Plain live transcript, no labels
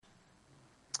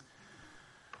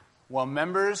Well,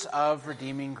 members of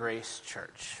Redeeming Grace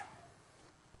Church,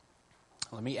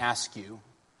 let me ask you,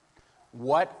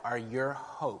 what are your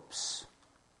hopes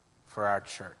for our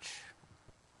church?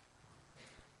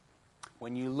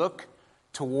 When you look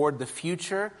toward the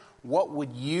future, what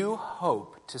would you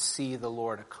hope to see the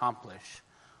Lord accomplish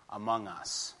among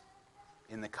us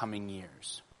in the coming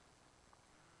years?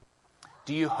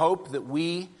 Do you hope that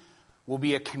we will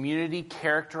be a community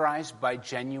characterized by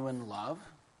genuine love?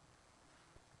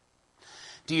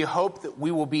 Do you hope that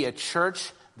we will be a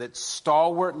church that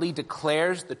stalwartly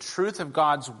declares the truth of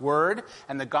God's word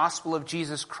and the gospel of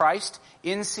Jesus Christ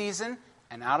in season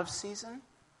and out of season?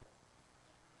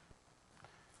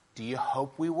 Do you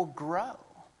hope we will grow?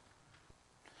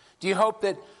 Do you hope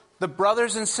that the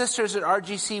brothers and sisters at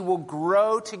RGC will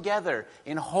grow together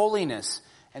in holiness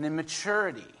and in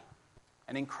maturity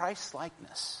and in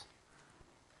Christ-likeness?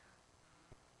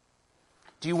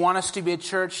 Do you want us to be a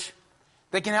church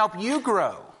that can help you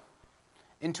grow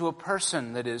into a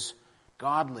person that is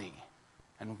godly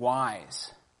and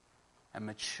wise and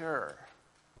mature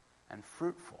and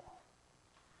fruitful?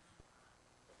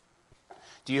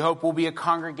 Do you hope we'll be a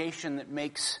congregation that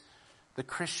makes the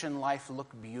Christian life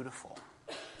look beautiful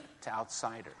to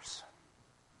outsiders?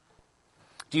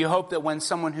 Do you hope that when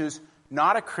someone who's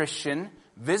not a Christian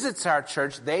visits our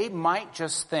church, they might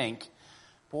just think,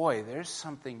 boy, there's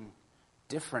something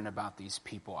different about these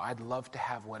people. I'd love to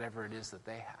have whatever it is that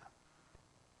they have.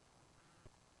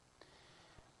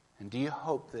 And do you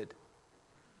hope that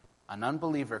an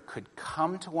unbeliever could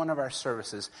come to one of our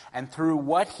services and through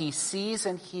what he sees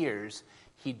and hears,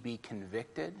 he'd be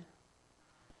convicted?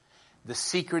 The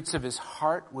secrets of his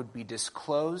heart would be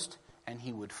disclosed and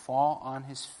he would fall on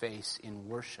his face in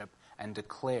worship and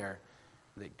declare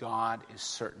that God is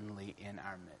certainly in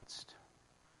our midst.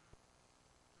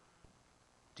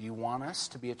 Do you want us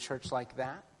to be a church like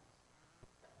that?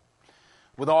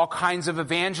 With all kinds of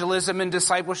evangelism and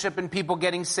discipleship and people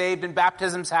getting saved and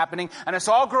baptisms happening and us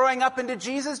all growing up into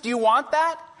Jesus? Do you want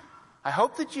that? I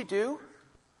hope that you do.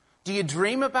 Do you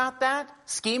dream about that?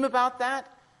 Scheme about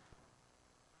that?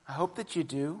 I hope that you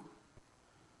do.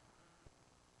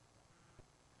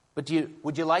 But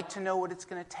would you like to know what it's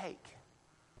going to take?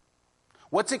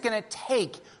 What's it going to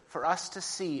take for us to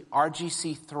see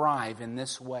RGC thrive in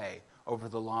this way over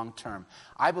the long term?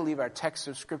 I believe our text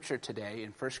of Scripture today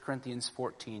in 1 Corinthians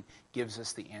 14 gives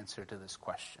us the answer to this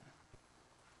question.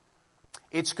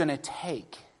 It's going to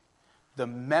take the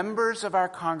members of our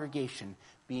congregation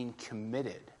being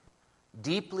committed,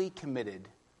 deeply committed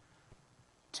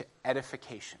to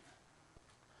edification,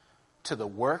 to the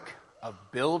work of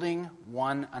building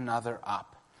one another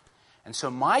up. And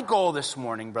so my goal this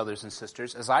morning, brothers and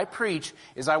sisters, as I preach,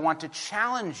 is I want to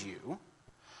challenge you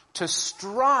to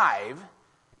strive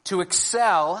to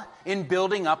excel in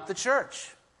building up the church.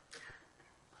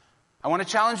 I want to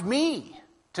challenge me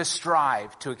to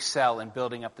strive to excel in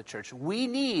building up the church. We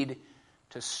need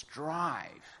to strive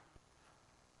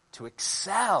to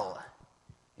excel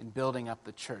in building up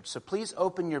the church. So please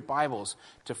open your Bibles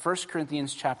to 1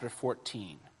 Corinthians chapter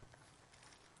 14.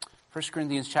 1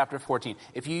 Corinthians chapter 14.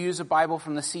 If you use a Bible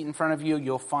from the seat in front of you,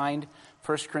 you'll find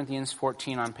 1 Corinthians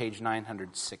 14 on page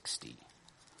 960.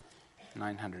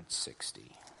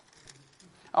 960.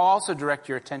 I'll also direct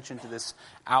your attention to this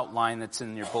outline that's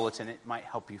in your bulletin. It might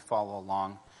help you follow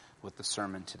along with the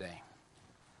sermon today.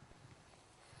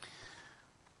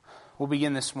 We'll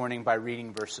begin this morning by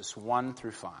reading verses 1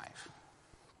 through 5.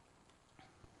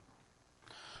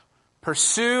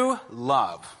 Pursue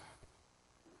love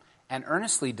and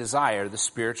earnestly desire the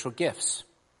spiritual gifts,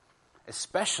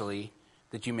 especially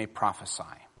that you may prophesy.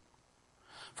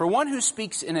 For one who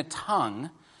speaks in a tongue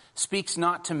speaks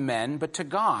not to men, but to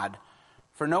God,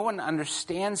 for no one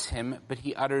understands him, but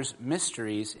he utters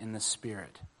mysteries in the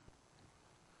Spirit.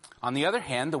 On the other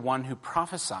hand, the one who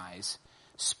prophesies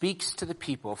speaks to the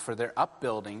people for their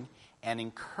upbuilding and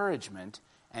encouragement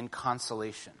and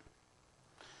consolation.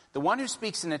 The one who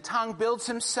speaks in a tongue builds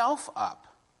himself up,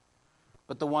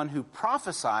 but the one who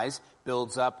prophesies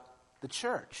builds up the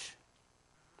church.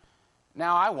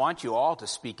 Now I want you all to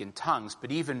speak in tongues,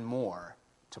 but even more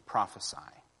to prophesy.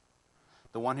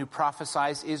 The one who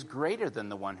prophesies is greater than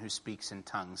the one who speaks in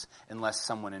tongues, unless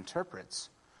someone interprets,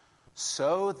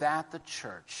 so that the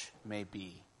church may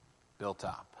be built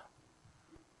up.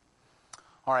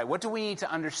 All right, what do we need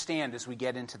to understand as we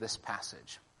get into this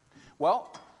passage? Well,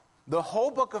 the whole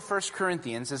book of 1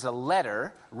 Corinthians is a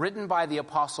letter written by the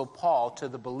Apostle Paul to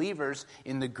the believers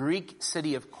in the Greek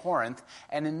city of Corinth.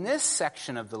 And in this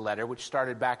section of the letter, which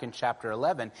started back in chapter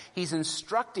 11, he's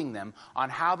instructing them on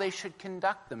how they should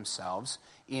conduct themselves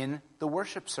in the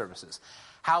worship services,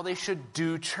 how they should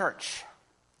do church.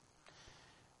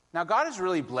 Now, God has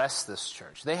really blessed this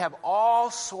church. They have all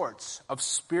sorts of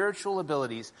spiritual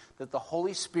abilities that the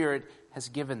Holy Spirit has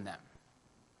given them.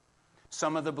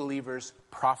 Some of the believers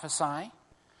prophesy,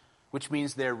 which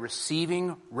means they're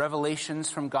receiving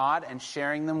revelations from God and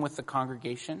sharing them with the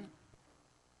congregation.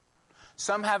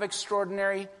 Some have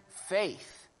extraordinary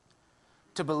faith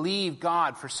to believe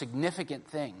God for significant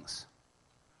things.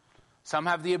 Some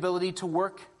have the ability to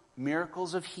work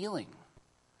miracles of healing.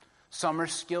 Some are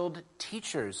skilled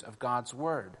teachers of God's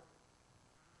word.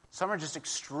 Some are just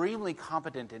extremely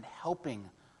competent in helping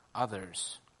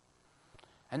others.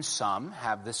 And some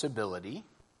have this ability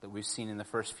that we've seen in the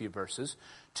first few verses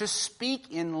to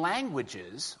speak in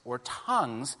languages or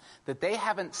tongues that they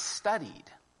haven't studied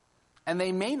and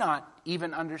they may not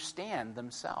even understand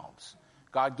themselves.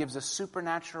 God gives a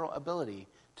supernatural ability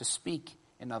to speak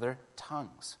in other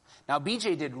tongues. Now,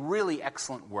 BJ did really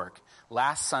excellent work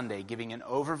last Sunday giving an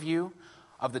overview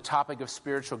of the topic of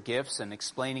spiritual gifts and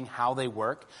explaining how they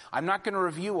work. I'm not going to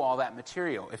review all that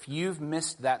material. If you've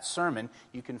missed that sermon,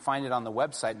 you can find it on the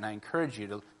website, and I encourage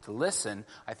you to listen.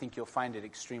 I think you'll find it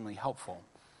extremely helpful.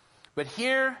 But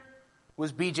here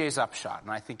was BJ's upshot,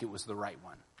 and I think it was the right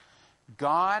one.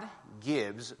 God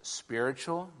gives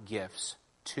spiritual gifts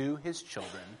to his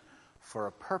children for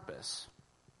a purpose,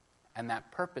 and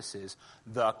that purpose is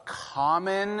the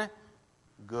common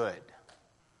good.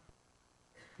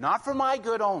 Not for my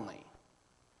good only,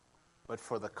 but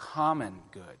for the common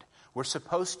good. We're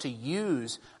supposed to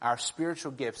use our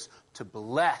spiritual gifts to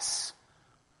bless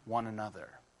one another.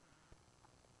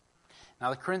 Now,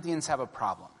 the Corinthians have a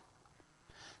problem.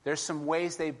 There's some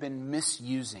ways they've been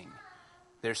misusing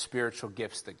their spiritual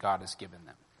gifts that God has given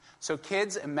them. So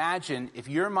kids, imagine if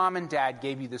your mom and dad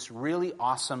gave you this really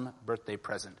awesome birthday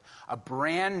present, a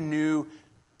brand new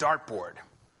dartboard,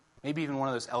 maybe even one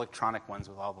of those electronic ones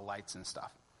with all the lights and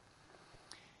stuff.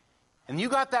 And you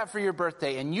got that for your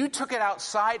birthday, and you took it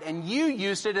outside and you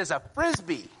used it as a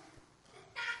frisbee.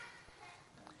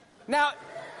 Now,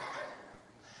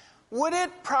 would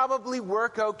it probably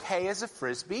work okay as a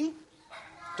frisbee?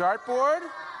 Dartboard?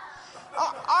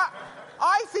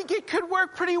 I think it could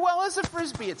work pretty well as a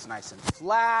frisbee. It's nice and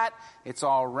flat, it's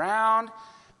all round,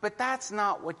 but that's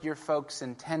not what your folks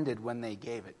intended when they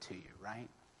gave it to you, right?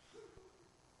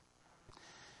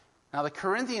 Now, the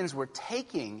Corinthians were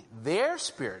taking their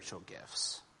spiritual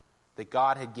gifts that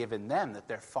God had given them, that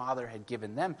their Father had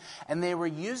given them, and they were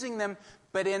using them,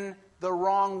 but in the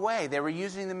wrong way. They were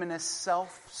using them in a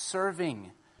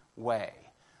self-serving way.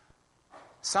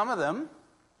 Some of them,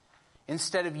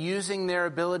 instead of using their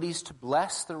abilities to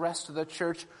bless the rest of the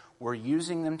church, were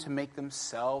using them to make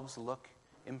themselves look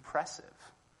impressive.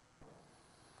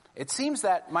 It seems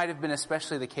that might have been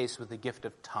especially the case with the gift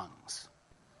of tongues.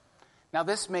 Now,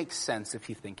 this makes sense if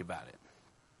you think about it.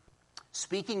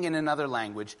 Speaking in another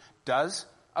language does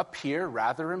appear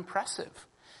rather impressive,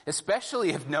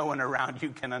 especially if no one around you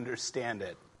can understand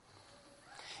it.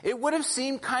 It would have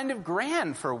seemed kind of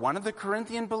grand for one of the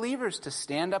Corinthian believers to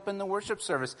stand up in the worship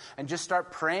service and just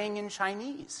start praying in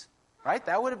Chinese, right?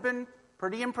 That would have been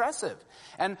pretty impressive.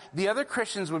 And the other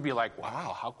Christians would be like,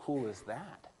 wow, how cool is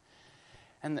that?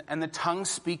 And the tongue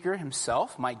speaker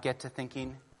himself might get to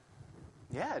thinking,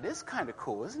 yeah, it is kind of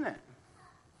cool, isn't it?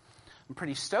 I'm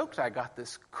pretty stoked I got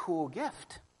this cool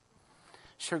gift.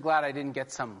 Sure glad I didn't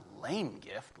get some lame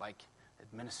gift like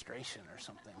administration or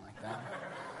something like that.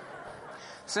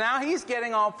 So now he's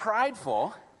getting all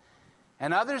prideful,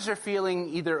 and others are feeling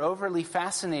either overly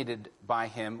fascinated by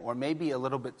him or maybe a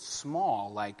little bit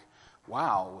small, like,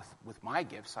 wow, with my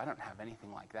gifts, I don't have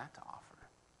anything like that to offer.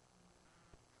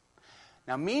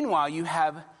 Now, meanwhile, you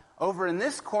have, over in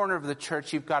this corner of the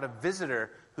church, you've got a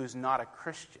visitor who's not a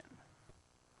Christian.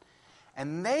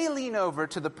 And they lean over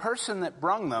to the person that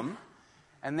brung them,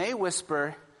 and they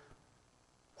whisper,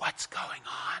 "What's going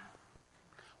on?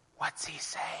 What's he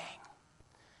saying?"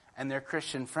 And their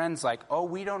Christian friend's like, "Oh,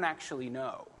 we don't actually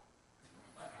know.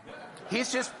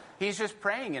 He's just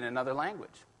praying in another language."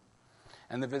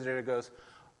 And the visitor goes,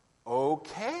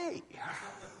 "Okay."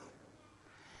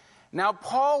 Now,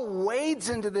 Paul wades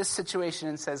into this situation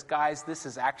and says, guys, this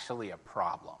is actually a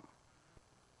problem.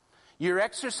 You're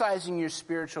exercising your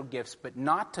spiritual gifts, but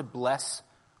not to bless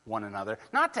one another,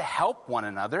 not to help one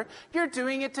another. You're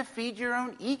doing it to feed your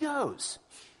own egos.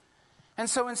 And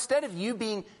so instead of you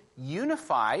being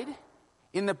unified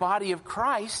in the body of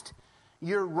Christ,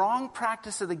 your wrong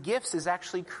practice of the gifts is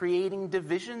actually creating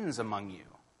divisions among you,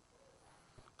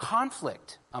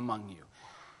 conflict among you.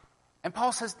 And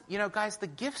Paul says, guys, the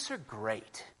gifts are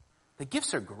great. The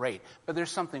gifts are great, but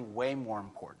there's something way more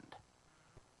important.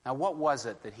 Now, what was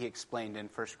it that he explained in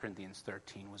 1 Corinthians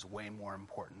 13 was way more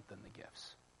important than the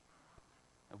gifts?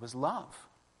 It was love.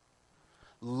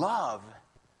 Love,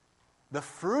 the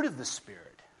fruit of the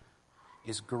Spirit,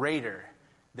 is greater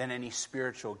than any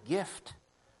spiritual gift.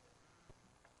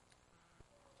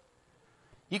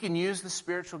 You can use the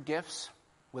spiritual gifts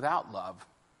without love,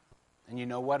 and you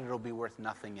know what? It'll be worth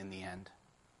nothing in the end.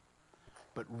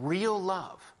 But real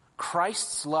love,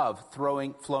 Christ's love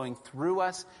flowing through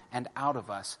us and out of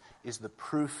us, is the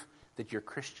proof that your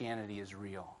Christianity is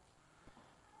real.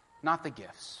 Not the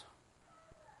gifts.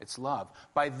 It's love.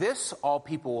 By this, all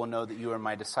people will know that you are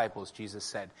my disciples, Jesus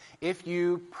said. If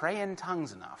you pray in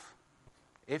tongues enough,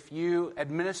 if you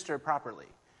administer properly.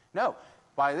 No,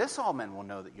 by this all men will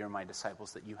know that you're my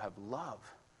disciples, that you have love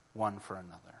one for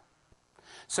another.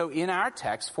 So in our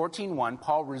text, 14:1,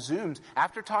 Paul resumes,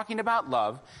 after talking about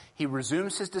love, he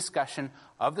resumes his discussion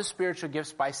of the spiritual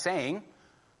gifts by saying,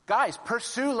 guys,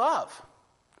 pursue love.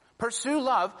 Pursue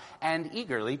love and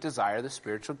eagerly desire the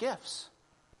spiritual gifts.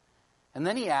 And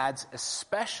then he adds,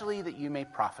 especially that you may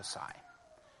prophesy.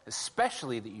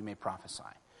 Especially that you may prophesy.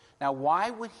 Now, why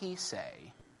would he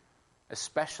say,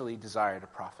 especially desire to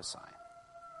prophesy?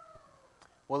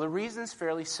 Well, the reason's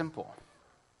fairly simple.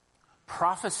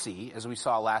 Prophecy, as we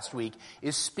saw last week,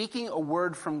 is speaking a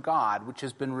word from God which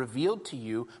has been revealed to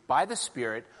you by the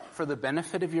Spirit for the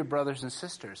benefit of your brothers and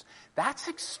sisters. That's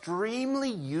extremely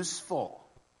useful.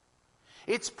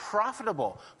 It's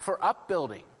profitable for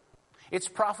upbuilding. It's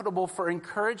profitable for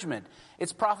encouragement.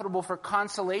 It's profitable for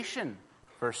consolation,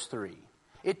 verse 3.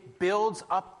 It builds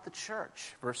up the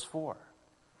church, verse 4.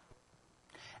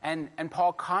 And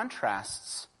Paul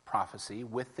contrasts prophecy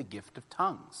with the gift of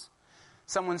tongues.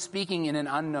 Someone speaking in an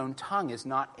unknown tongue is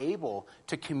not able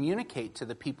to communicate to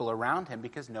the people around him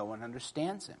because no one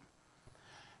understands him.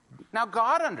 Now,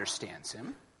 God understands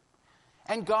him,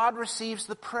 and God receives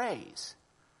the praise,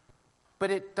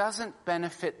 but it doesn't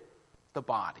benefit the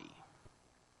body.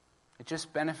 It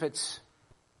just benefits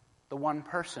the one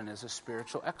person as a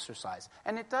spiritual exercise.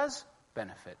 And it does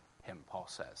benefit him, Paul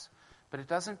says, but it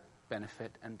doesn't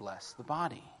benefit and bless the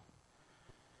body.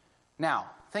 Now,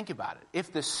 think about it.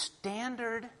 If the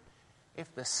standard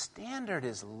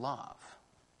is love,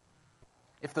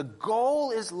 if the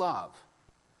goal is love,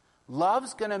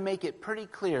 love's going to make it pretty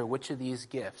clear which of these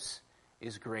gifts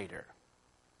is greater.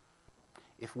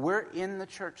 If we're in the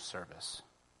church service,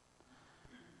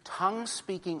 tongue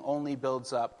speaking only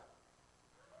builds up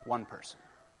one person.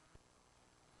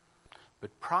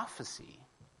 But prophecy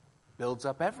builds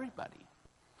up everybody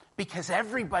because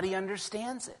everybody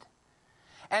understands it.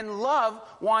 And love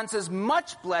wants as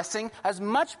much blessing, as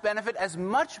much benefit, as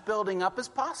much building up as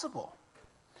possible.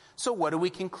 So what do we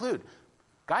conclude?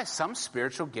 Guys, some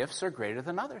spiritual gifts are greater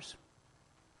than others.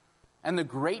 And the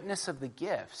greatness of the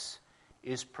gifts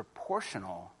is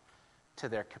proportional to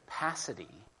their capacity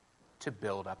to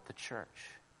build up the church.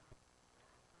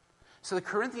 So the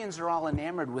Corinthians are all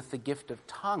enamored with the gift of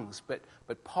tongues, but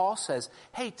Paul says,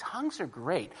 hey, tongues are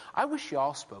great. I wish you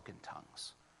all spoke in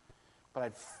tongues. But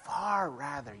I'd far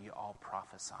rather you all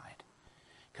prophesied,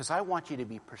 because I want you to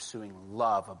be pursuing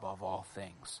love above all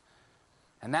things.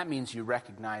 And that means you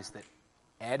recognize that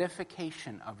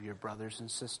edification of your brothers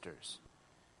and sisters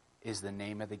is the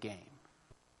name of the game.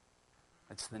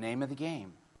 It's the name of the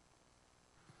game,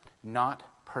 not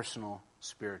personal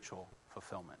spiritual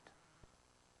fulfillment.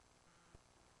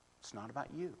 It's not about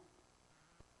you.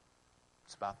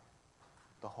 It's about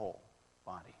the whole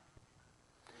body.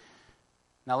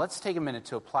 Now let's take a minute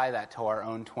to apply that to our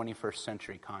own 21st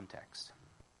century context.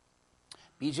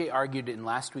 BJ argued in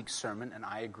last week's sermon, and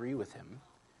I agree with him,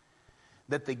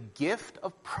 that the gift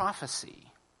of prophecy,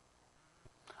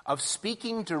 of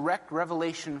speaking direct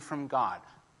revelation from God,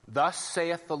 thus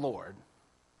saith the Lord,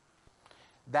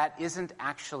 that isn't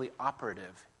actually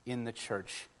operative in the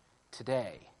church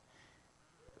today.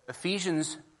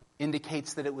 Ephesians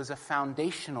indicates that it was a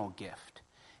foundational gift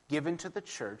given to the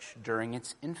church during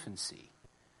its infancy.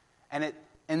 And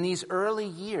in these early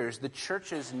years, the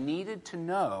churches needed to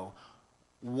know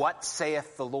what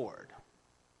saith the Lord.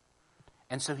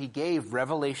 And so he gave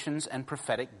revelations and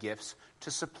prophetic gifts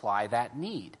to supply that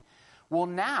need. Well,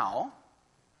 now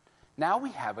we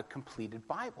have a completed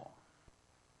Bible.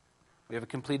 We have a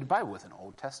completed Bible with an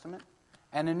Old Testament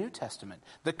and a New Testament.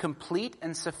 The complete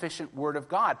and sufficient Word of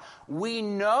God. We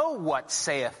know what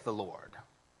saith the Lord.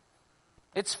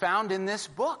 It's found in this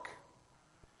book.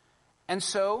 And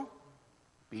so,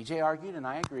 BJ argued and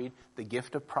I agreed, the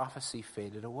gift of prophecy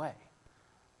faded away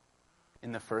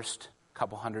in the first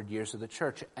couple hundred years of the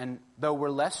church. And though we're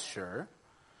less sure,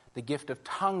 the gift of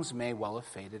tongues may well have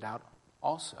faded out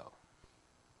also.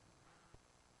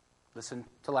 Listen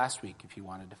to last week if you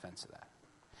want a defense of that.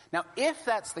 Now, if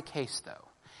that's the case, though,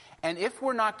 And if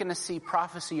we're not going to see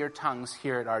prophecy or tongues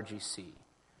here at RGC,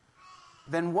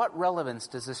 then what relevance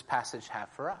does this passage have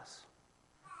for us?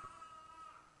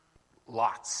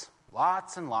 Lots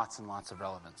and lots of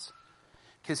relevance.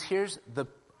 Because here's the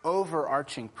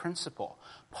overarching principle.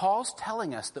 Paul's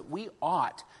telling us that we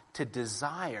ought to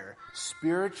desire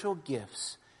spiritual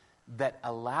gifts that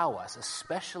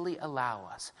especially allow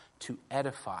us to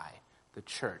edify the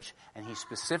church. And he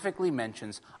specifically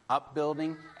mentions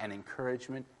upbuilding and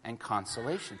encouragement and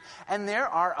consolation. And there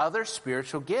are other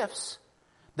spiritual gifts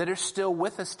that are still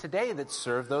with us today that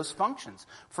serve those functions.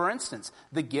 For instance,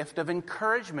 the gift of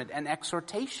encouragement and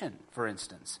exhortation, for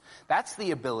instance. That's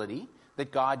the ability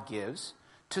that God gives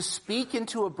to speak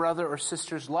into a brother or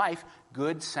sister's life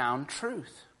good, sound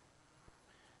truth.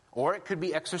 Or it could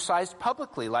be exercised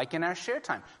publicly, like in our share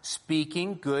time,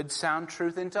 speaking good, sound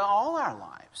truth into all our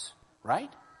lives, right?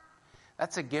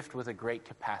 That's a gift with a great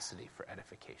capacity for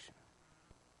edification.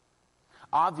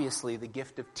 Obviously, the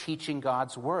gift of teaching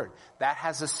God's word, that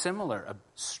has a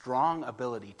strong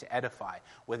ability to edify,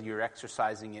 whether you're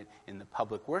exercising it in the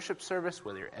public worship service,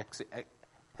 whether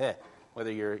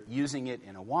you're using it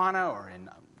in Awana or in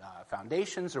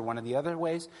foundations or one of the other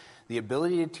ways. The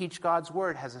ability to teach God's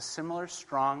word has a similar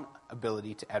strong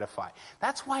ability to edify.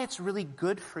 That's why it's really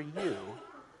good for you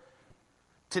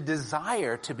to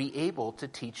desire to be able to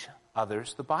teach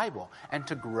others the Bible and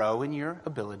to grow in your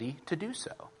ability to do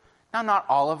so. Now, not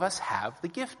all of us have the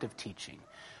gift of teaching,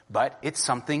 but it's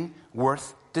something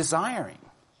worth desiring.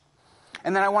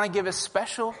 And then I want to give a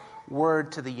special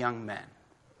word to the young men.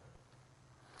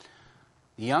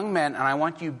 The young men, and I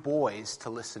want you boys to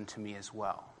listen to me as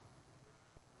well.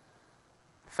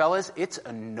 Fellas, it's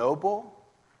a noble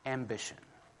ambition.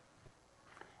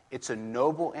 It's a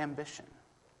noble ambition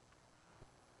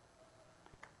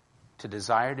to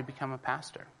desire to become a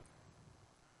pastor.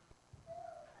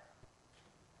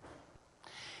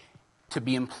 To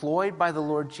be employed by the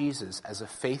Lord Jesus as a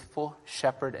faithful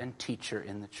shepherd and teacher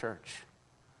in the church.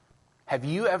 Have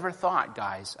you ever thought,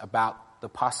 guys, about the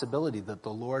possibility that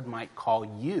the Lord might call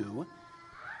you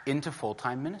into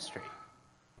full-time ministry?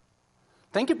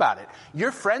 Think about it.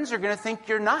 Your friends are going to think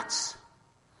you're nuts.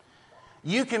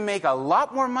 You can make a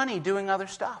lot more money doing other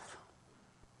stuff.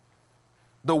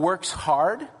 The work's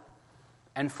hard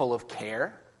and full of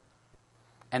care,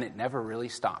 and it never really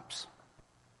stops.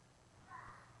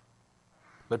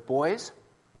 But boys,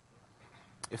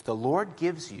 if the Lord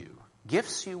gifts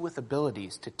you with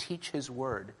abilities to teach his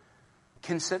word,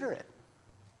 consider it.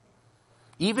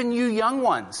 Even you young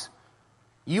ones,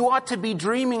 you ought to be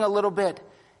dreaming a little bit.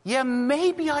 Yeah,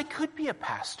 maybe I could be a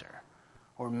pastor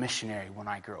or missionary when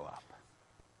I grow up.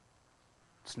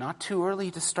 It's not too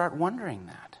early to start wondering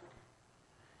that.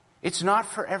 It's not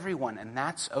for everyone, and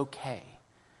that's okay.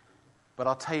 But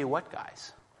I'll tell you what,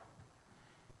 guys.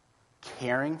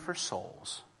 Caring for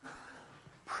souls,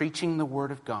 preaching the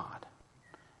word of God,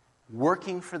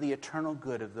 working for the eternal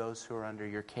good of those who are under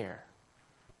your care.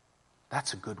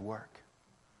 That's a good work.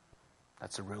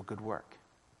 That's a real good work.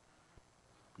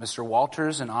 Mr.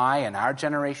 Walters and I and our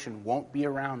generation won't be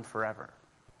around forever.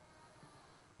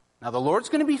 Now, the Lord's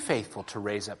going to be faithful to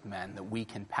raise up men that we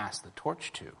can pass the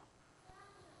torch to.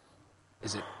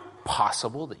 Is it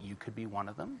possible that you could be one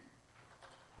of them?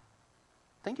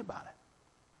 Think about it.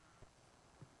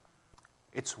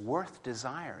 It's worth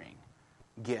desiring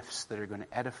gifts that are going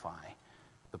to edify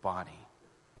the body.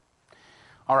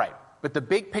 All right, but the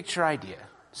big picture idea,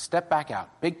 step back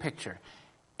out, big picture.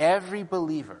 Every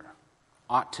believer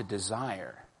ought to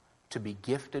desire to be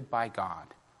gifted by God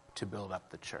to build up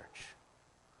the church.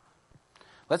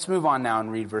 Let's move on now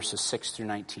and read verses 6 through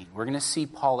 19. We're going to see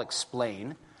Paul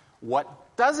explain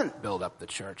what doesn't build up the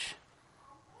church.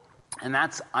 And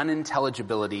that's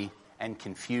unintelligibility and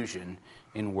confusion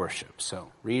in worship.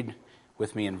 So read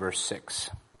with me in verse 6.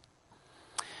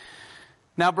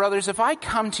 Now, brothers, if I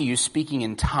come to you speaking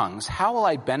in tongues, how will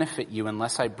I benefit you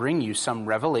unless I bring you some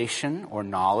revelation or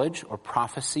knowledge or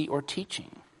prophecy or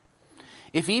teaching?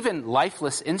 If even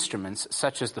lifeless instruments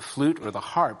such as the flute or the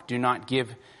harp do not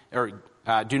give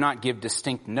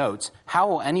distinct notes, how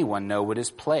will anyone know what is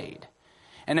played?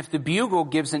 And if the bugle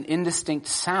gives an indistinct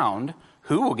sound,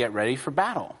 who will get ready for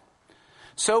battle?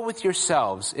 So with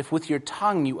yourselves, if with your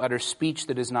tongue you utter speech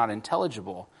that is not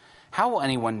intelligible, how will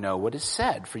anyone know what is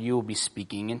said? For you will be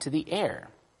speaking into the air.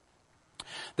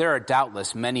 There are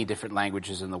doubtless many different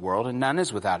languages in the world, and none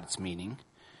is without its meaning.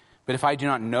 But if I do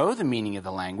not know the meaning of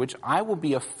the language, I will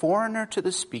be a foreigner to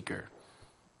the speaker,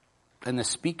 and the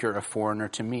speaker a foreigner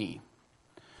to me.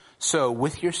 So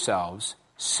with yourselves,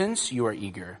 since you are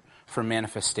eager for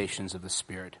manifestations of the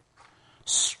Spirit,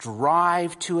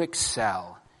 strive to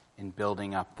excel in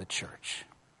building up the church.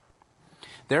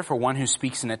 Therefore, one who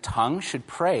speaks in a tongue should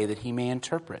pray that he may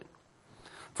interpret.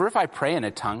 For if I pray in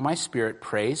a tongue, my spirit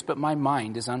prays, but my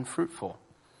mind is unfruitful.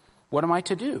 What am I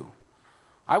to do?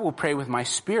 I will pray with my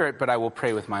spirit, but I will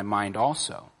pray with my mind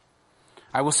also.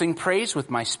 I will sing praise with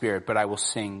my spirit, but I will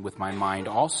sing with my mind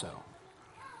also.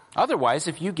 Otherwise,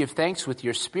 if you give thanks with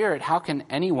your spirit, how can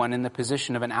anyone in the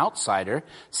position of an outsider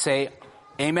say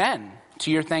amen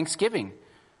to your thanksgiving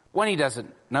when he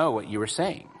doesn't know what you are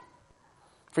saying?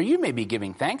 For you may be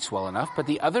giving thanks well enough, but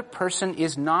the other person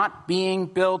is not being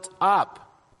built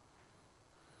up.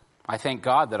 I thank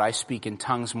God that I speak in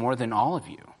tongues more than all of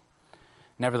you.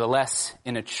 Nevertheless,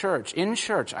 in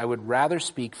church, I would rather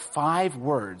speak 5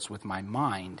 words with my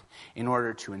mind in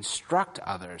order to instruct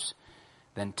others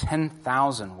than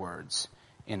 10,000 words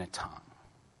in a tongue.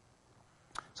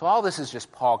 So all this is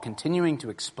just Paul continuing to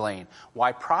explain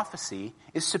why prophecy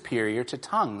is superior to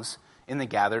tongues in the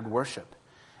gathered worship.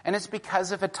 And it's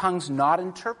because if a tongue's not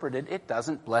interpreted, it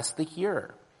doesn't bless the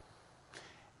hearer.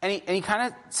 And he kind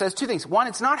of says 2 things. One,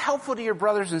 it's not helpful to your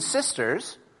brothers and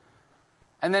sisters.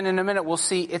 And then in a minute we'll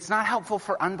see it's not helpful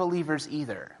for unbelievers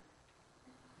either.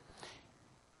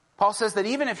 Paul says that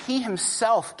even if he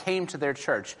himself came to their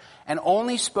church and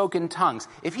only spoke in tongues,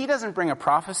 if he doesn't bring a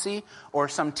prophecy or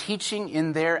some teaching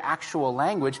in their actual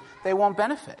language, they won't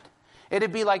benefit.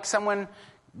 It'd be like someone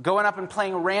going up and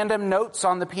playing random notes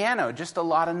on the piano, just a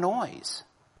lot of noise.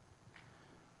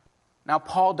 Now,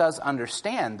 Paul does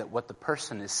understand that what the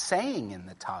person is saying in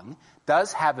the tongue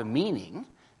does have a meaning,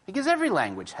 because every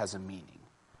language has a meaning.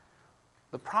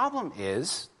 The problem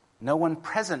is, no one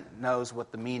present knows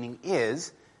what the meaning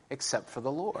is except for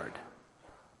the Lord.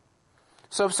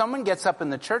 So if someone gets up in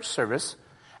the church service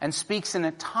and speaks in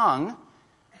a tongue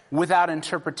without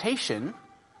interpretation,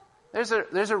 there's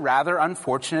a rather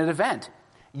unfortunate event.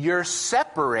 You're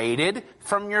separated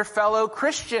from your fellow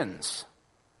Christians.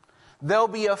 They'll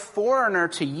be a foreigner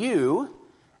to you,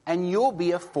 and you'll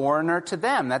be a foreigner to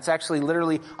them. That's actually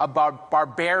literally a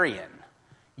barbarian.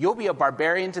 You'll be a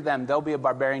barbarian to them. They'll be a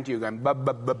barbarian to you. Going,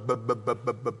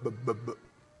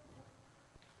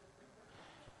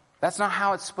 That's not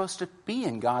how it's supposed to be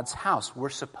in God's house. We're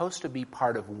supposed to be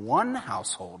part of one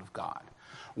household of God,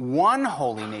 one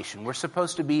holy nation. We're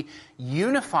supposed to be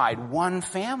unified, one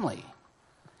family.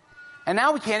 And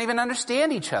now we can't even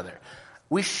understand each other.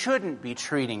 We shouldn't be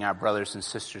treating our brothers and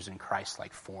sisters in Christ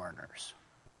like foreigners.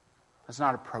 That's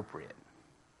not appropriate.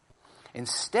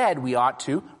 Instead, we ought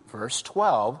to, verse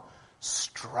 12,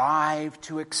 strive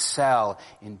to excel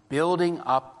in building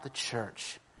up the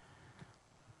church.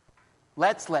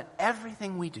 Let's let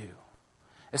everything we do,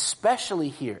 especially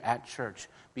here at church,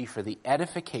 be for the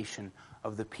edification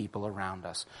of the people around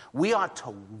us. We ought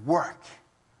to work.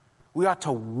 We ought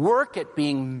to work at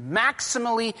being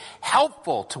maximally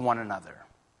helpful to one another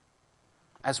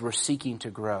as we're seeking to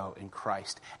grow in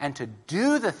Christ, and to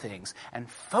do the things and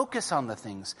focus on the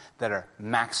things that are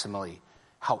maximally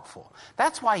helpful.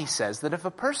 That's why he says that if a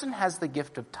person has the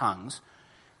gift of tongues,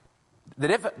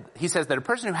 he says that a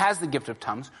person who has the gift of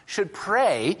tongues should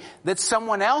pray that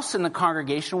someone else in the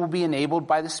congregation will be enabled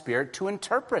by the Spirit to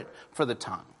interpret for the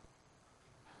tongue.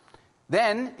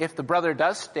 Then, if the brother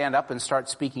does stand up and start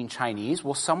speaking Chinese,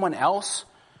 someone else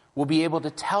will be able to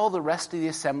tell the rest of the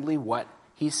assembly what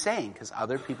he's saying, because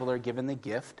other people are given the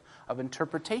gift of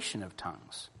interpretation of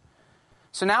tongues.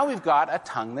 So now we've got a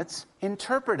tongue that's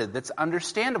interpreted, that's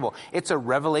understandable. It's a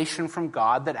revelation from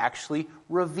God that actually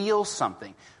reveals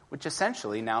something, which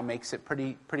essentially now makes it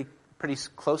pretty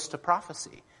close to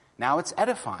prophecy. Now it's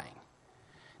edifying.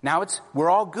 Now we're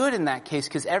all good in that case,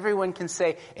 because everyone can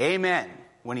say amen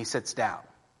when he sits down,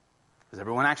 because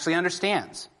everyone actually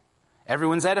understands.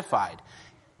 Everyone's edified.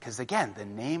 Because again, the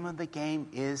name of the game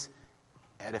is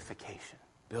edification,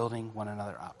 building one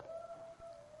another up.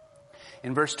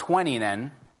 In verse 20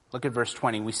 then, look at verse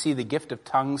 20. We see the gift of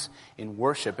tongues in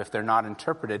worship, if they're not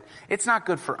interpreted. It's not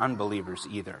good for unbelievers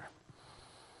either.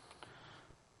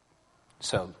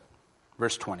 So,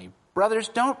 verse 20. Brothers,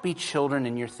 don't be children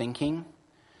in your thinking.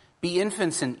 Be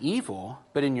infants in evil,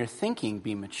 but in your thinking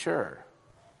be mature.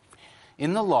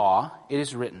 In the law it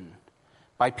is written,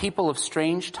 by people of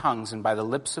strange tongues and by the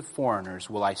lips of foreigners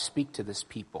will I speak to this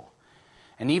people.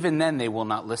 And even then they will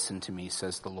not listen to me,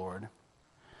 says the Lord.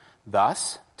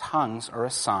 Thus, tongues are a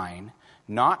sign,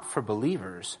 not for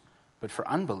believers, but for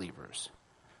unbelievers,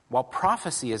 while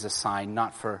prophecy is a sign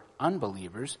not for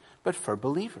unbelievers, but for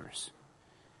believers.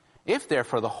 If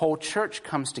therefore the whole church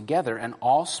comes together and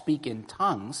all speak in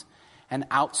tongues, and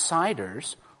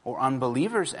outsiders or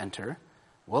unbelievers enter,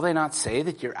 will they not say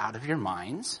that you're out of your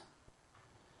minds?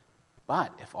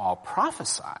 But if all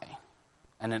prophesy,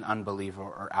 and an unbeliever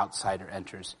or outsider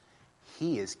enters,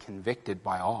 he is convicted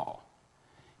by all.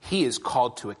 He is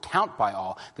called to account by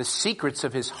all. The secrets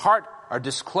of his heart are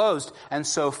disclosed, and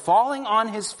so falling on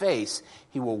his face,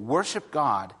 he will worship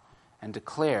God and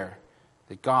declare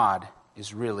that God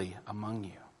is really among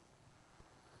you.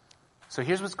 So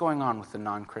here's what's going on with the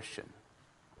non-Christian.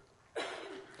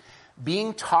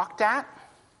 Being talked at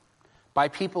by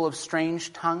people of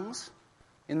strange tongues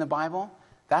in the Bible,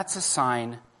 that's a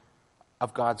sign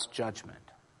of God's judgment.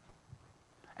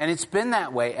 And it's been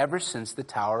that way ever since the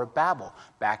Tower of Babel,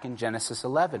 back in Genesis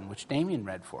 11, which Damien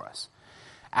read for us.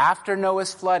 After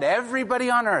Noah's flood, everybody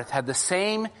on earth had the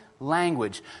same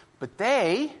language, but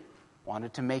they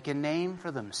wanted to make a name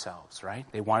for themselves, right?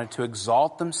 They wanted to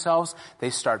exalt themselves. They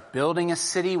start building a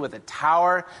city with a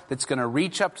tower that's going to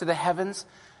reach up to the heavens,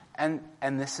 and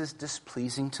this is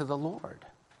displeasing to the Lord.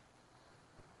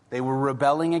 They were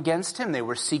rebelling against him. They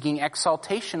were seeking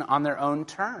exaltation on their own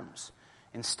terms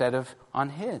instead of on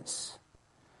his.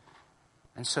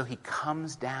 And so he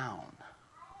comes down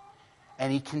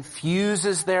and he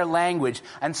confuses their language,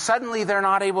 and suddenly they're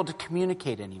not able to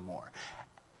communicate anymore.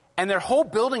 And their whole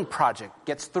building project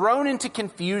gets thrown into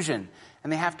confusion,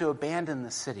 and they have to abandon the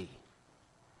city.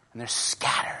 And they're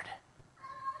scattered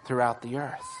throughout the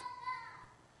earth.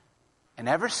 And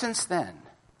ever since then,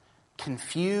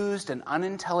 confused and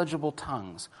unintelligible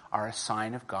tongues are a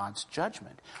sign of God's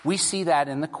judgment. We see that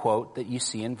in the quote that you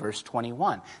see in verse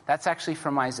 21. That's actually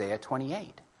from Isaiah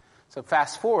 28. So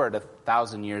fast forward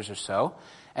 1,000 years or so,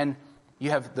 and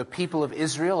you have the people of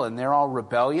Israel, and they're all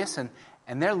rebellious, and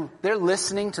they're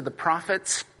listening to the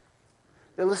prophets.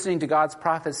 They're listening to God's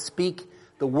prophets speak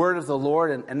the word of the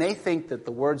Lord, and they think that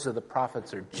the words of the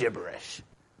prophets are gibberish.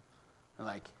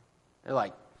 They're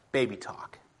like baby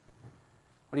talk.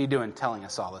 What are you doing telling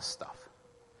us all this stuff?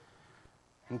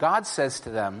 And God says to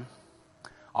them,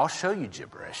 I'll show you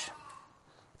gibberish.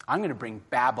 I'm going to bring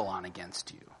Babylon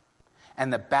against you.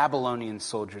 And the Babylonian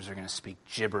soldiers are going to speak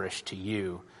gibberish to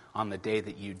you on the day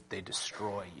that they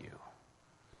destroy you.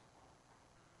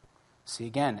 See,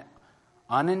 again,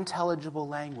 unintelligible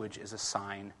language is a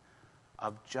sign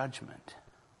of judgment.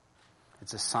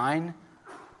 It's a sign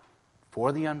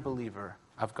for the unbeliever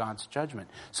of God's judgment.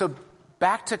 So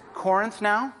back to Corinth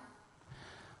now.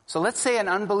 So let's say an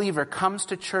unbeliever comes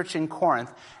to church in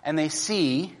Corinth and they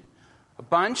see a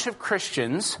bunch of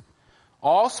Christians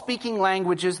all speaking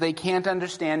languages they can't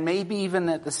understand, maybe even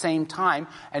at the same time,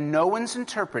 and no one's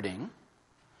interpreting.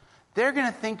 They're going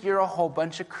to think you're a whole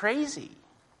bunch of crazy.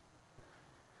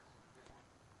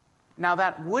 Now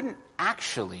that wouldn't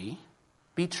actually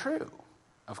be true,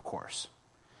 of course,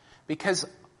 because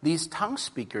these tongue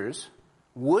speakers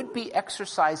would be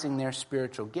exercising their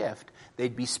spiritual gift.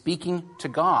 They'd be speaking to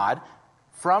God,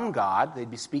 from God.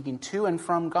 They'd be speaking to and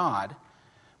from God,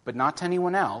 but not to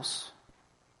anyone else.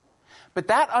 But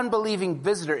that unbelieving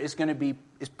visitor is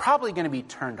probably going to be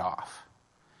turned off.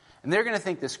 And they're going to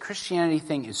think this Christianity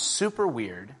thing is super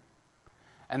weird,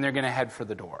 and they're going to head for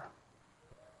the door.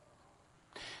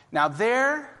 Now,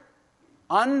 their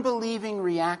unbelieving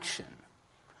reaction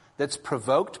that's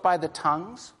provoked by the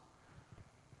tongues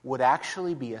would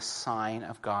actually be a sign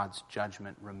of God's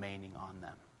judgment remaining on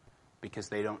them because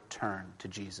they don't turn to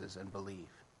Jesus and believe.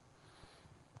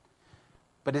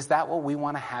 But is that what we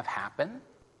want to have happen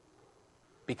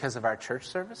because of our church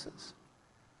services?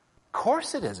 Of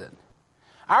course it isn't.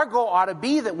 Our goal ought to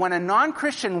be that when a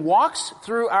non-Christian walks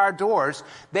through our doors,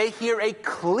 they hear a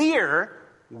clear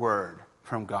word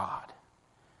from God.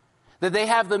 That they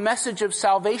have the message of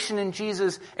salvation in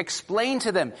Jesus explained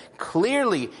to them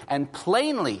clearly and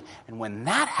plainly. And when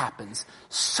that happens,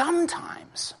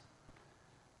 sometimes,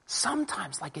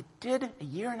 like it did a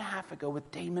year and a half ago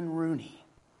with Damon Rooney,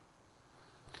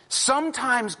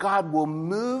 sometimes God will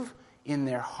move in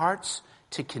their hearts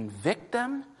to convict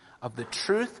them of the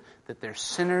truth that they're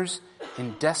sinners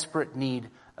in desperate need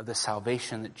of the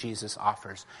salvation that Jesus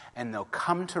offers. And they'll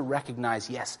come to recognize,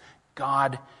 yes,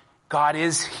 God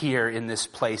is here in this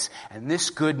place, and this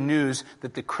good news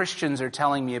that the Christians are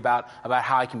telling me about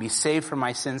how I can be saved from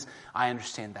my sins, I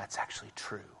understand that's actually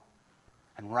true.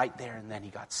 And right there and then he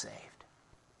got saved.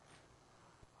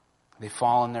 They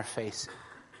fall on their face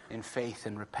in faith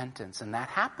and repentance, and that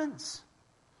happens.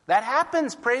 That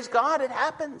happens. Praise God, it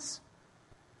happens.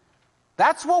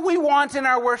 That's what we want in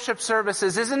our worship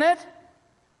services, isn't it?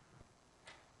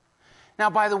 Now,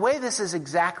 by the way, this is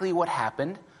exactly what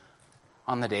happened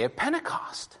on the day of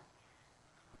Pentecost,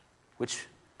 which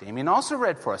Damien also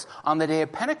read for us. On the day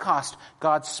of Pentecost,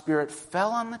 God's Spirit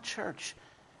fell on the church,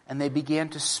 and they began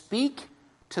to speak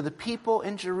to the people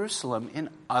in Jerusalem in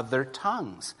other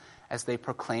tongues as they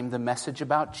proclaimed the message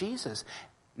about Jesus.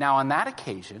 Now, on that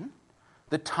occasion,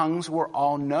 the tongues were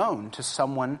all known to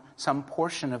someone, some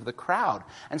portion of the crowd.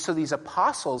 And so these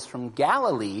apostles from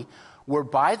Galilee were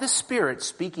by the Spirit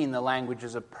speaking the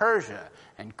languages of Persia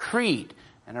and Crete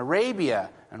and Arabia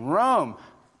and Rome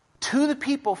to the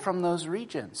people from those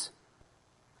regions.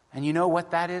 And you know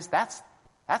what that is? That's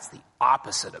the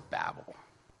opposite of Babel.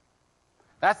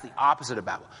 That's the opposite of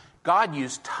Babel. God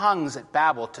used tongues at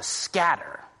Babel to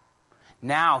scatter.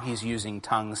 Now he's using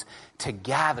tongues to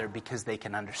gather because they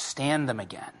can understand them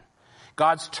again.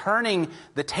 God's turning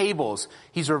the tables.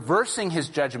 He's reversing his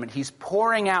judgment. He's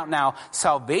pouring out now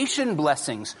salvation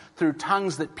blessings through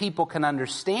tongues that people can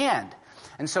understand.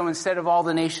 And so instead of all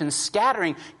the nations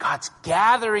scattering, God's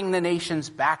gathering the nations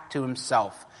back to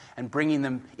himself and bringing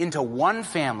them into one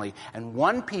family and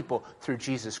one people through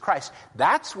Jesus Christ.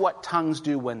 That's what tongues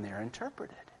do when they're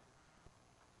interpreted.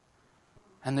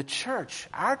 And the church,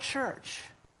 our church,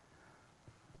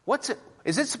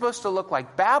 is it supposed to look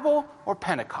like Babel or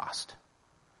Pentecost?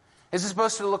 Is it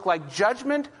supposed to look like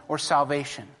judgment or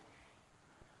salvation?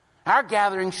 Our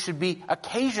gatherings should be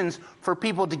occasions for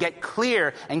people to get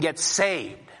clear and get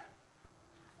saved,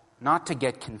 not to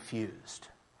get confused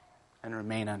and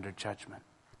remain under judgment.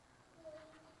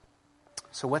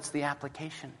 So what's the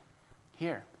application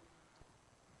here?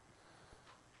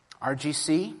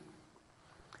 RGC,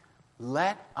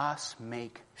 let us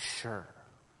make sure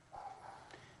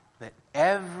that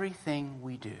everything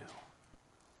we do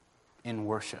in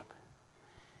worship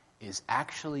is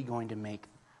actually going to make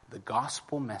the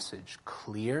gospel message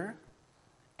clear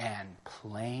and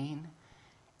plain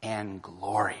and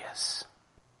glorious.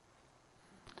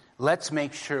 Let's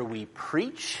make sure we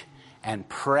preach and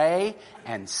pray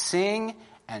and sing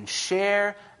and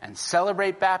share and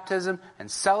celebrate baptism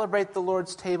and celebrate the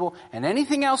Lord's table and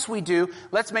anything else we do.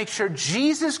 Let's make sure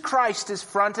Jesus Christ is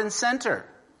front and center,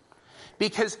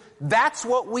 because that's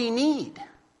what we need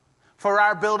for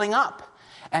our building up.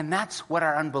 And that's what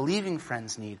our unbelieving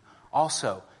friends need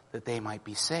also, that they might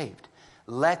be saved.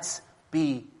 Let's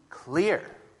be clear.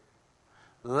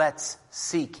 Let's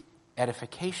seek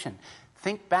edification.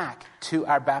 Think back to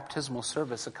our baptismal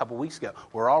service a couple weeks ago.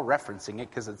 We're all referencing it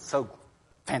because it's so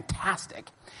fantastic.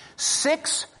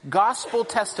 6 gospel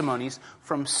testimonies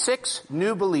from 6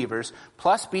 new believers,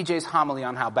 plus BJ's homily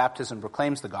on how baptism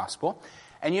proclaims the gospel.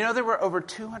 And you know, there were over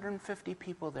 250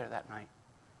 people there that night.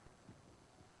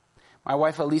 My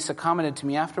wife Elisa commented to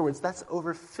me afterwards, that's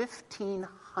over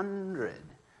 1,500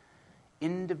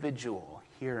 individual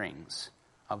hearings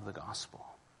of the gospel.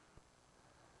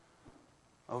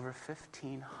 Over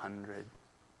 1,500.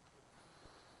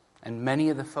 And many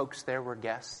of the folks there were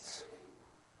guests.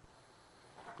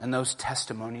 And those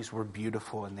testimonies were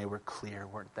beautiful and they were clear,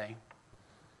 weren't they?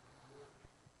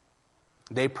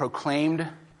 They proclaimed,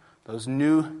 those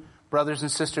new brothers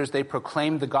and sisters, they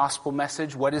proclaimed the gospel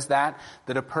message. What is that?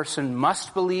 That a person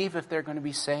must believe if they're going to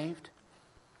be saved.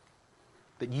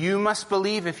 That you must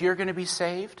believe if you're going to be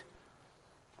saved.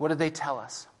 What did they tell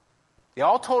us? They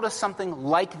all told us something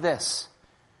like this.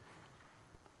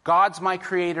 God's my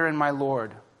creator and my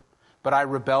Lord, but I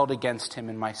rebelled against him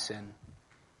in my sin.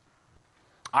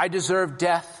 I deserve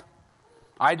death.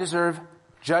 I deserve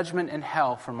judgment and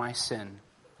hell for my sin.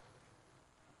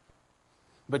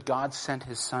 But God sent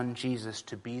his son Jesus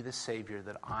to be the Savior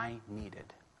that I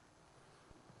needed.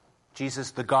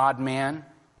 Jesus, the God-man.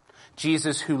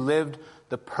 Jesus who lived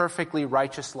the perfectly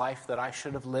righteous life that I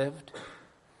should have lived.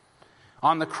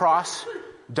 On the cross,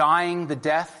 dying the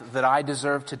death that I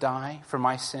deserve to die for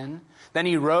my sin. Then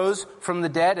he rose from the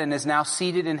dead and is now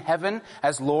seated in heaven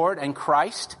as Lord and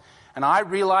Christ. And I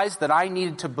realized that I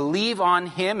needed to believe on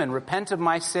him and repent of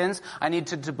my sins. I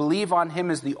needed to believe on him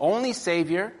as the only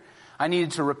Savior. I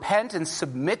needed to repent and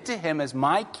submit to him as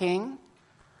my King.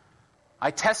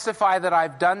 I testify that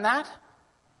I've done that,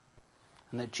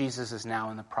 and that Jesus is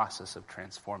now in the process of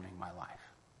transforming my life.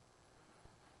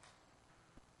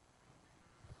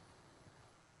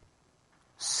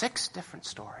 Six different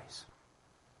stories.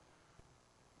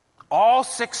 All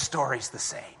 6 stories the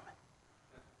same.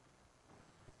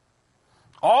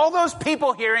 All those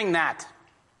people hearing that.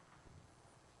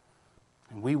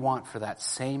 And we want for that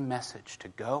same message to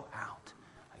go out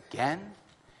again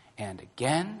and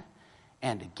again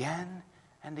and again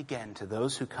and again to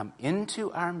those who come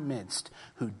into our midst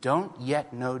who don't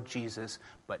yet know Jesus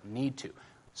but need to.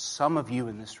 Some of you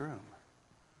in this room.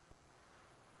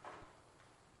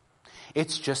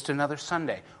 It's just another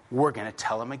Sunday. We're going to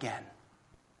tell them again.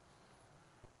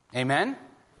 Amen?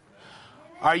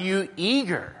 Are you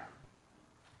eager?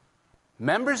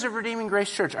 Members of Redeeming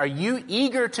Grace Church, are you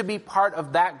eager to be part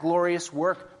of that glorious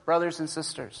work, brothers and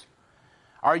sisters?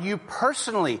 Are you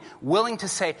personally willing to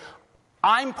say,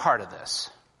 I'm part of this.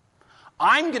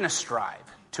 I'm going to strive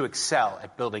to excel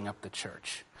at building up the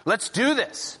church. Let's do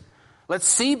this. Let's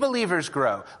see believers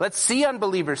grow. Let's see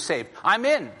unbelievers saved. I'm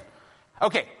in.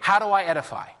 Okay, how do I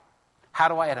edify? How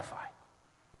do I edify?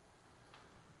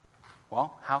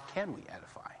 Well, how can we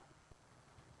edify?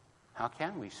 How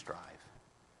can we strive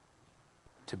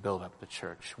to build up the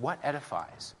church? What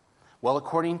edifies? Well,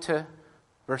 according to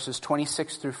verses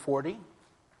 26 through 40,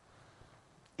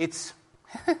 it's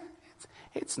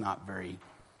not very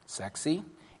sexy.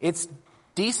 It's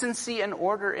decency and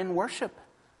order in worship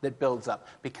that builds up,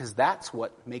 because that's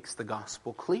what makes the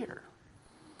gospel clear.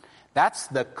 That's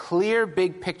the clear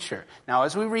big picture. Now,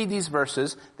 as we read these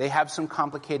verses, they have some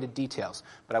complicated details,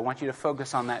 but I want you to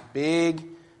focus on that big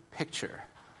picture.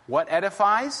 What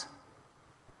edifies?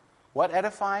 What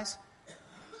edifies?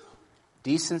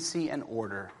 Decency and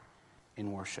order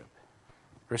in worship.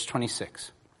 Verse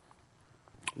 26.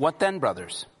 What then,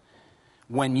 brothers?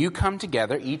 When you come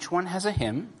together, each one has a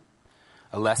hymn,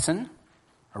 a lesson,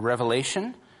 a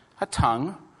revelation, a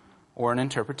tongue, or an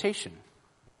interpretation.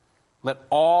 Let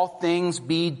all things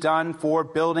be done for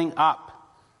building up.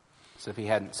 As if he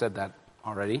hadn't said that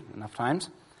already enough times.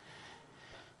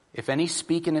 If any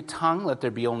speak in a tongue, let there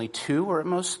be only 2 or at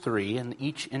most 3, and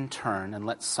each in turn, and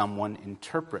let someone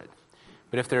interpret.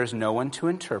 But if there is no one to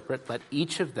interpret, let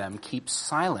each of them keep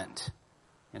silent.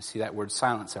 You see that word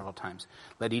silent several times.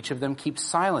 Let each of them keep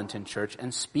silent in church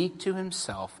and speak to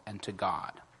himself and to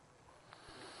God.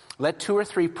 Let 2 or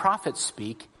 3 prophets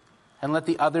speak, and let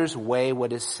the others weigh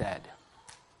what is said.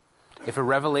 If a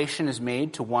revelation is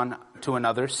made to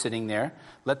another sitting there,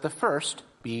 let the first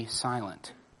be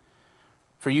silent.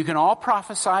 For you can all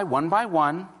prophesy one by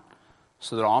one,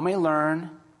 so that all may learn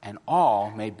and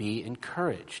all may be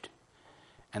encouraged.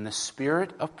 And the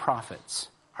spirit of prophets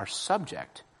are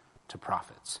subject to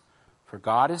prophets. For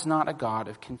God is not a God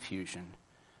of confusion,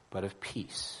 but of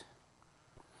peace.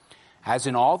 As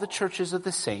in all the churches of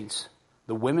the saints,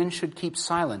 the women should keep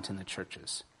silent in the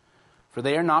churches, for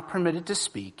they are not permitted to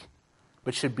speak,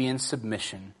 but should be in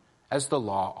submission, as the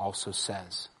law also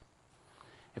says.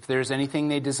 If there is anything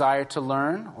they desire to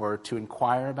learn or to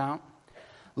inquire about,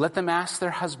 let them ask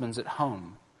their husbands at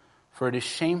home, for it is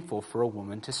shameful for a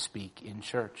woman to speak in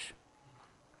church.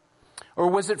 Or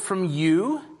was it from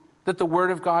you that the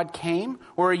word of God came,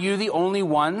 or are you the only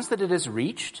ones that it has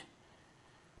reached?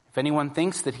 If anyone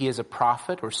thinks that he is a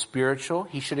prophet or spiritual,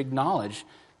 he should acknowledge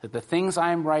that the things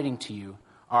I am writing to you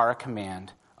are a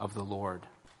command of the Lord.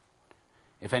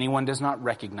 If anyone does not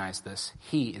recognize this,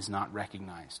 he is not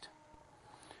recognized.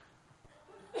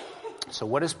 So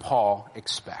what does Paul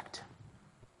expect?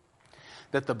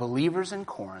 That the believers in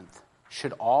Corinth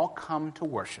should all come to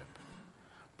worship,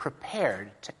 prepared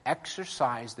to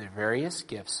exercise their various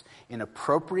gifts in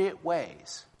appropriate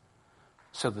ways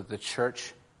so that the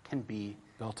church can be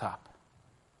built up.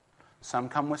 Some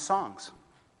come with songs,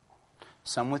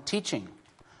 some with teaching,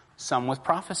 some with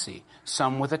prophecy,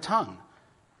 some with a tongue.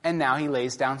 And now he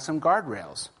lays down some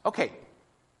guardrails. Okay,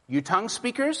 you tongue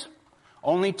speakers,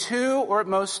 only 2 or at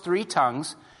most 3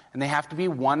 tongues, and they have to be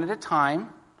one at a time,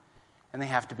 and they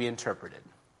have to be interpreted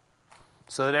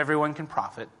so that everyone can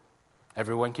profit,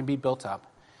 everyone can be built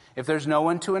up. If there's no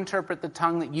one to interpret the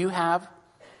tongue that you have,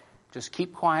 just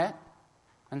keep quiet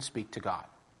and speak to God.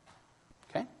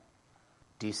 Okay?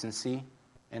 Decency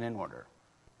and in order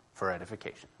for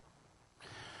edification.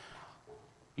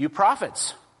 You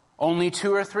prophets, only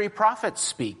 2 or 3 prophets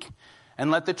speak. And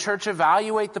let the church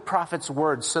evaluate the prophet's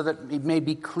words so that it may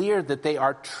be clear that they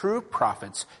are true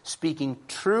prophets speaking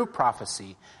true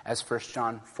prophecy, as 1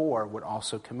 John 4 would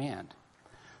also command.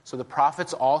 So the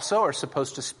prophets also are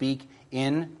supposed to speak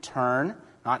in turn,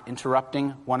 not interrupting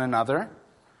one another.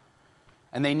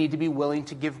 And they need to be willing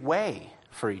to give way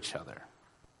for each other.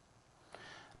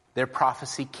 Their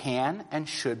prophecy can and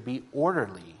should be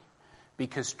orderly,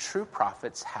 because true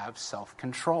prophets have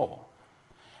self-control.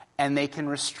 And they can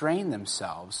restrain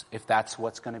themselves if that's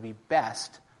what's going to be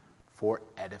best for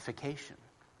edification.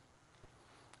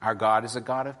 Our God is a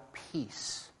God of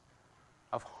peace,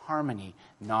 of harmony,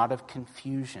 not of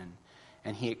confusion.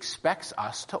 And he expects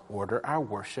us to order our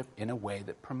worship in a way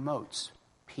that promotes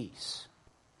peace.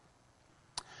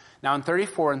 Now in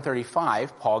 34 and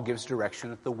 35, Paul gives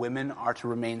direction that the women are to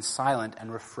remain silent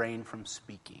and refrain from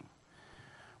speaking.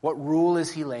 What rule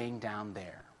is he laying down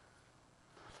there?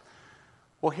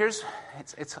 Well,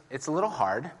 it's a little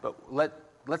hard, but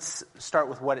let's start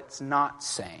with what it's not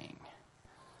saying.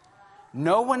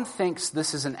 No one thinks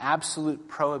this is an absolute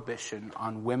prohibition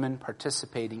on women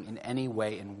participating in any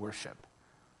way in worship,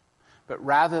 but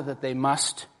rather that they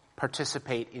must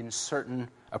participate in certain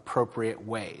appropriate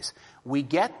ways. We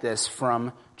get this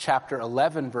from chapter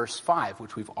 11, verse 5,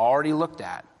 which we've already looked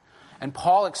at. And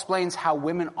Paul explains how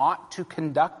women ought to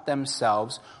conduct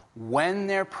themselves when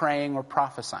they're praying or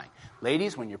prophesying.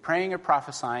 Ladies, when you're praying or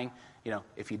prophesying,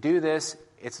 if you do this,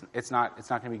 it's not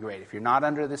going to be great. If you're not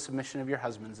under the submission of your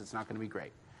husbands, it's not going to be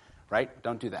great. Right?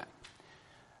 Don't do that.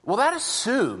 Well, that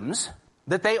assumes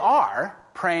that they are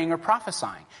praying or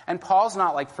prophesying. And Paul's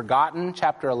not forgotten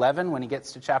chapter 11 when he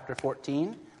gets to chapter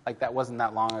 14. That wasn't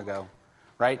that long ago.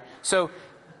 Right? So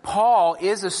Paul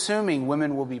is assuming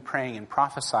women will be praying and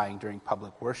prophesying during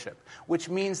public worship, which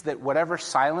means that whatever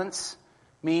silence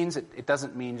means, it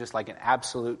doesn't mean just an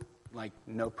absolute,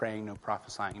 no praying, no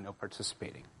prophesying, no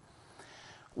participating.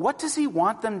 What does he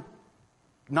want them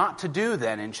not to do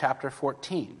then in chapter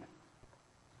 14?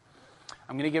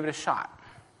 I'm going to give it a shot.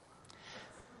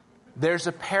 There's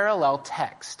a parallel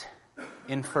text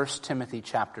in 1 Timothy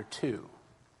chapter 2.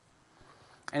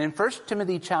 And in 1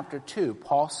 Timothy chapter 2,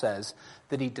 Paul says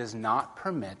that he does not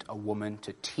permit a woman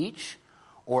to teach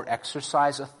or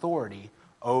exercise authority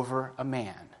over a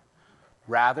man.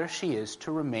 Rather, she is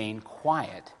to remain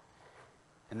quiet.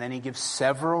 And then he gives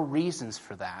several reasons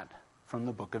for that from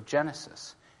the book of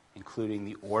Genesis, including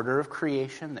the order of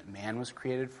creation, that man was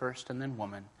created first and then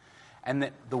woman, and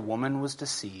that the woman was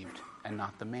deceived and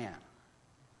not the man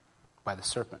by the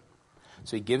serpent.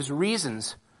 So he gives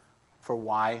reasons for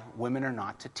why women are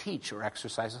not to teach or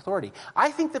exercise authority.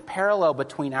 I think the parallel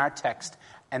between our text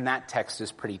and that text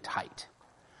is pretty tight.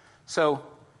 So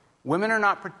women are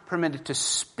not permitted to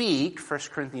speak, 1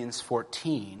 Corinthians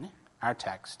 14, our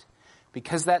text,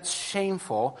 because that's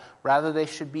shameful. Rather, they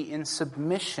should be in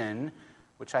submission,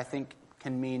 which I think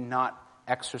can mean not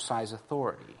exercise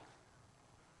authority.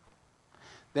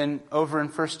 Then over in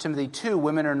 1 Timothy 2,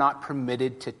 women are not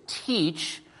permitted to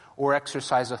teach or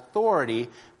exercise authority,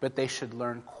 but they should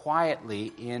learn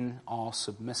quietly in all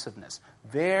submissiveness.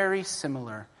 Very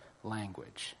similar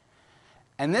language.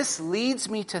 And this leads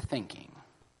me to thinking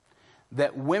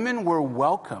that women were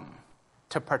welcome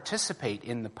to participate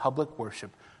in the public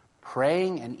worship,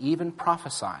 praying and even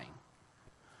prophesying.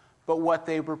 But what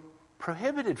they were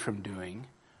prohibited from doing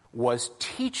was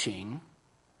teaching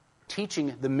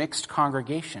the mixed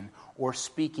congregation or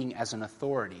speaking as an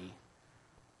authority,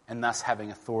 and thus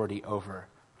having authority over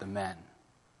the men.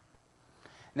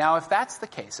 Now, if that's the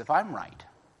case, if I'm right,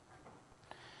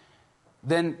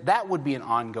 then that would be an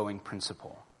ongoing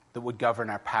principle that would govern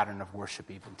our pattern of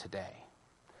worship even today.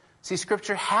 See,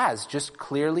 Scripture has just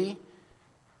clearly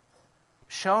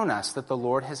shown us that the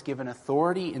Lord has given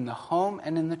authority in the home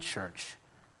and in the church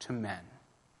to men.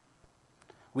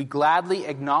 We gladly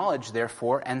acknowledge,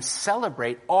 therefore, and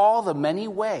celebrate all the many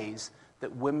ways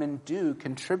that women do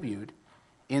contribute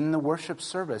in the worship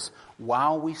service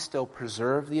while we still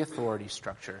preserve the authority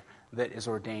structure that is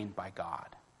ordained by God.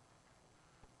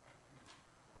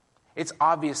 It's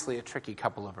obviously a tricky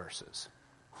couple of verses,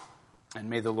 and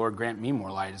may the Lord grant me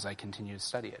more light as I continue to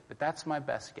study it, but that's my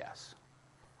best guess.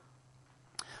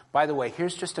 By the way,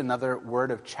 here's just another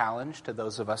word of challenge to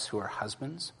those of us who are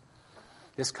husbands.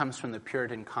 This comes from the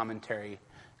Puritan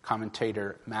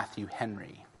commentator Matthew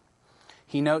Henry.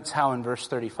 He notes how in verse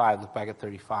 35, look back at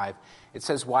 35, it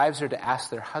says wives are to ask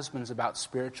their husbands about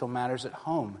spiritual matters at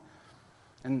home.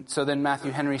 And so then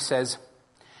Matthew Henry says,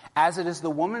 as it is the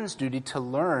woman's duty to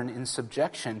learn in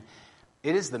subjection,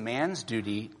 it is the man's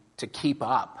duty to keep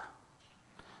up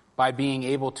by being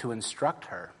able to instruct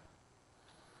her.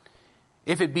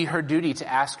 If it be her duty to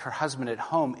ask her husband at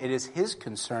home, it is his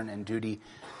concern and duty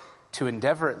to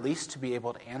endeavor at least to be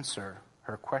able to answer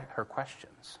her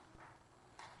questions.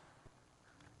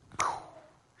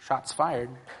 Shots fired.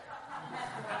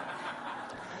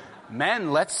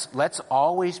 Men, let's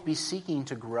always be seeking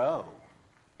to grow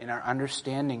in our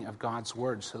understanding of God's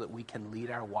word so that we can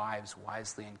lead our wives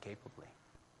wisely and capably.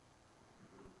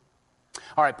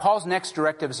 All right, Paul's next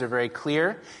directives are very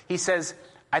clear. He says,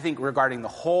 I think regarding the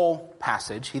whole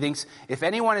passage, he thinks if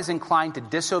anyone is inclined to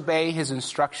disobey his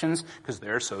instructions because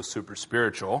they're so super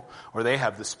spiritual or they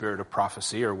have the spirit of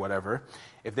prophecy or whatever,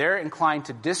 if they're inclined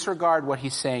to disregard what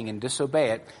he's saying and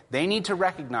disobey it, they need to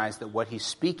recognize that what he's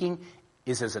speaking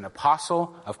is as an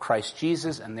apostle of Christ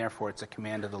Jesus, and therefore it's a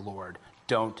command of the Lord.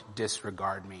 Don't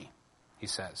disregard me, he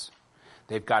says.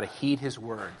 They've got to heed his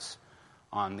words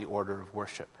on the order of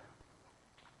worship.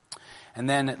 And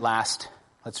then at last,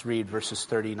 let's read verses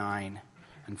 39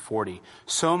 and 40.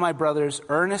 So, my brothers,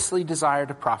 earnestly desire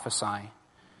to prophesy,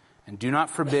 and do not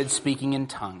forbid speaking in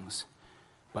tongues,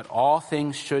 but all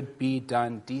things should be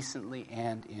done decently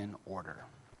and in order.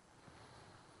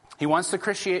 He wants the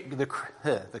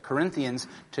Corinthians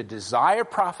to desire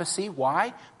prophecy.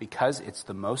 Why? Because it's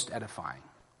the most edifying.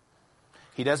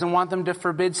 He doesn't want them to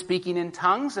forbid speaking in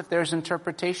tongues if there's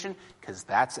interpretation, because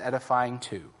that's edifying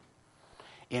too.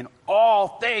 In all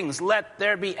things, let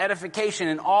there be edification.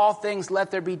 In all things,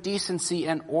 let there be decency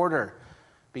and order,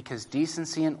 because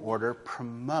decency and order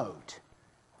promote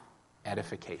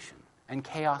edification, and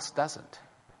chaos doesn't.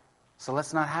 So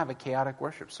let's not have a chaotic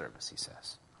worship service, he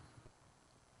says.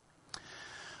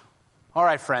 All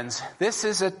right, friends, this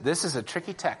is a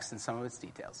tricky text in some of its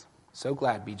details. So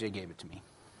glad BJ gave it to me.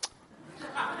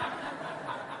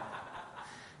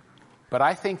 But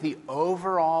I think the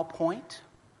overall point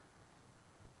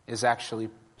is actually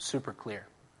super clear.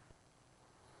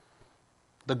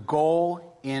 The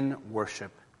goal in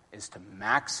worship is to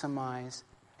maximize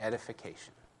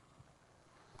edification.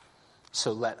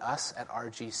 So let us at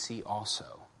RGC also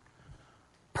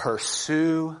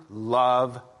pursue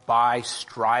love by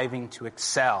striving to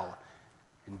excel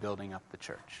in building up the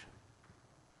church.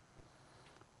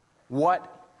 What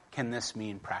can this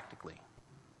mean practically?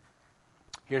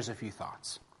 Here's a few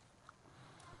thoughts.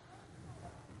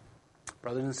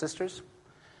 Brothers and sisters,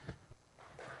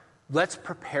 let's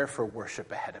prepare for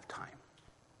worship ahead of time.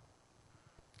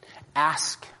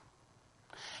 Ask,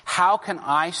 how can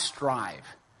I strive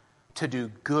to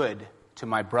do good to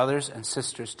my brothers and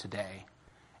sisters today,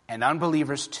 and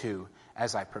unbelievers too,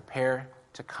 as I prepare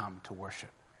to come to worship?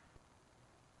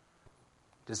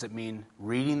 Does it mean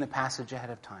reading the passage ahead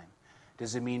of time?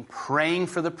 Does it mean praying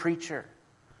for the preacher?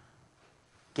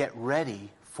 Get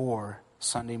ready for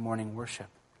Sunday morning worship.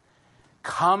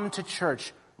 Come to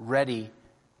church ready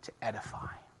to edify.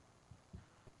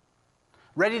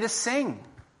 Ready to sing.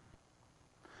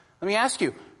 Let me ask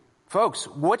you, folks,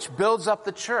 which builds up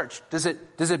the church? Does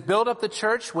it build up the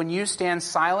church when you stand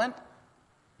silent?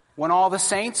 When all the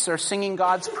saints are singing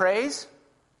God's praise?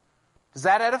 Does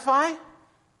that edify?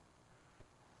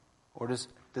 Or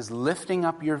does lifting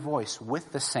up your voice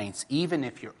with the saints, even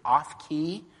if you're off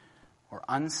key or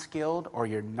unskilled or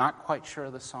you're not quite sure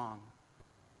of the song,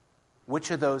 which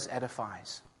of those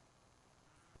edifies?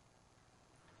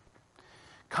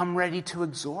 Come ready to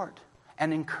exhort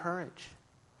and encourage.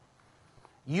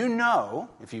 You know,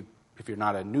 if you're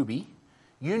not a newbie,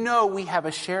 you know we have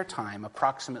a share time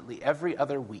approximately every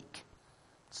other week.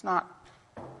 It's not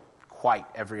quite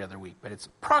every other week, but it's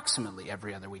approximately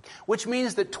every other week, which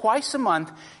means that twice a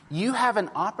month you have an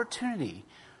opportunity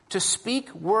to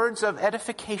speak words of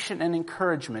edification and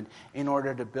encouragement in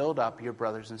order to build up your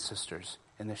brothers and sisters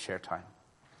in the share time.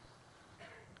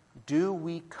 Do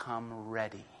we come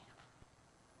ready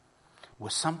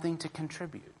with something to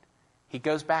contribute? He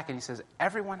goes back and he says,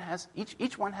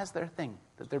 each one has their thing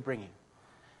that they're bringing.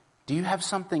 Do you have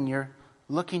something you're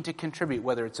looking to contribute,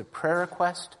 whether it's a prayer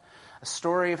request, a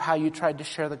story of how you tried to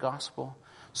share the gospel,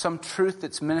 some truth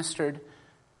that's ministered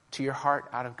to your heart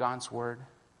out of God's word?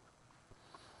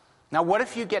 Now, what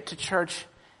if you get to church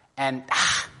and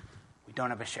we don't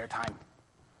have a share time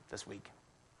this week?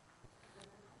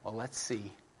 Well, let's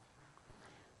see.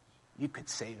 You could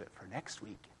save it for next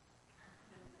week.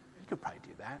 You could probably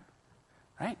do that,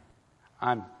 right?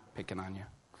 I'm picking on you.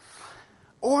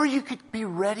 Or you could be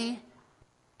ready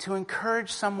to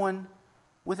encourage someone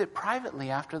with it privately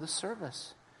after the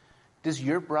service. Does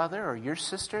your brother or your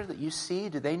sister that you see,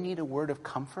 do they need a word of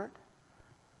comfort,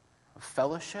 of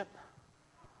fellowship,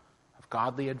 of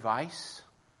godly advice,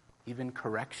 even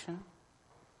correction?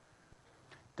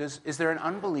 Is there an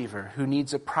unbeliever who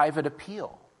needs a private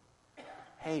appeal?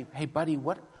 Hey buddy,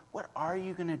 what are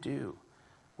you going to do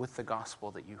with the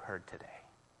gospel that you heard today?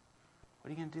 What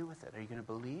are you going to do with it? Are you going to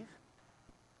believe?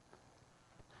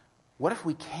 What if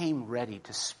we came ready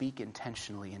to speak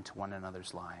intentionally into one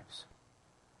another's lives?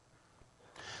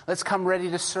 Let's come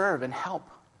ready to serve and help.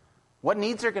 What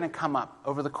needs are going to come up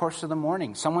over the course of the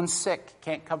morning? Someone's sick,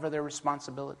 can't cover their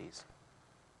responsibilities.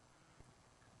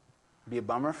 Be a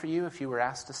bummer for you if you were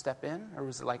asked to step in? Or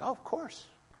was it like, oh, of course.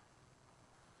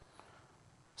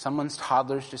 Someone's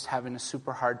toddler's just having a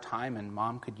super hard time and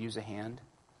mom could use a hand.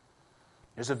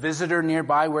 There's a visitor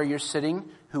nearby where you're sitting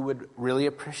who would really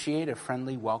appreciate a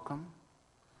friendly welcome.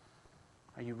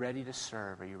 Are you ready to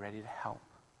serve? Are you ready to help?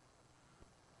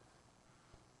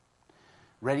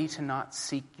 Ready to not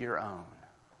seek your own.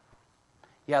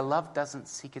 Yeah, love doesn't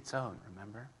seek its own,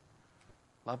 remember?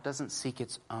 Love doesn't seek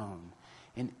its own.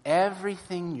 In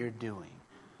everything you're doing,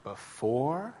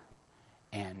 before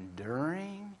and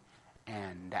during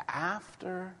and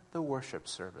after the worship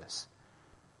service,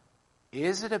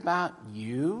 is it about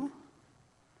you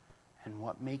and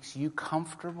what makes you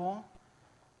comfortable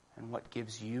and what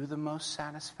gives you the most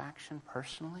satisfaction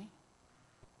personally?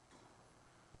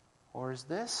 Or is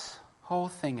this whole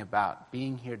thing about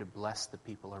being here to bless the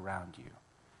people around you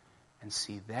and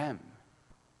see them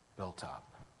built up.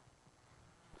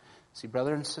 See,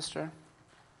 brother and sister,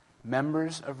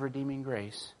 members of Redeeming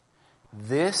Grace,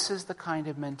 this is the kind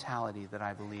of mentality that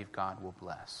I believe God will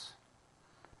bless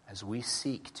as we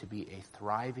seek to be a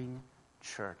thriving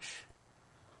church,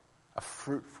 a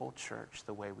fruitful church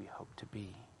the way we hope to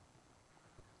be.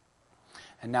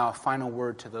 And now a final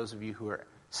word to those of you who are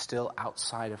still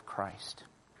outside of Christ.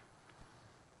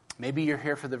 Maybe you're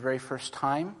here for the very first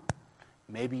time.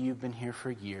 Maybe you've been here for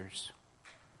years.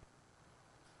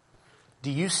 Do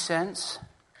you sense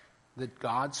that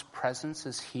God's presence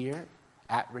is here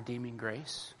at Redeeming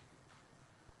Grace?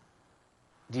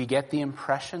 Do you get the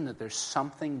impression that there's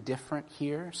something different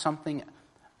here, something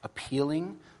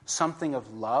appealing, something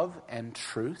of love and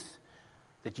truth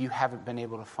that you haven't been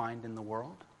able to find in the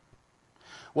world?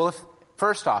 Well,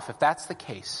 first off, if that's the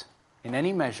case, in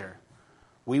any measure,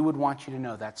 we would want you to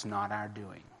know that's not our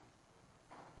doing.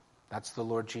 That's the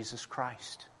Lord Jesus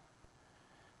Christ.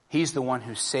 He's the one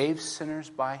who saves sinners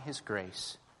by his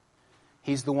grace.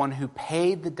 He's the one who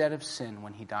paid the debt of sin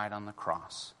when he died on the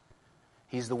cross.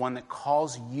 He's the one that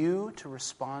calls you to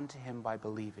respond to him by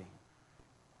believing.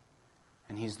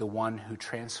 And he's the one who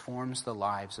transforms the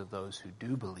lives of those who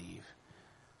do believe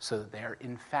so that they're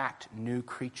in fact new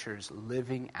creatures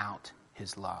living out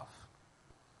his love.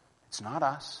 It's not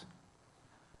us.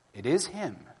 It is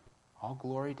him. All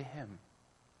glory to him.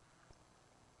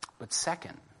 But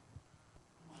second,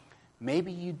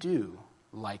 maybe you do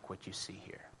like what you see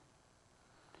here.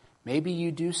 Maybe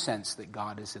you do sense that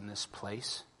God is in this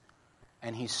place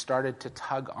and he's started to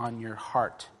tug on your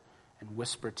heart and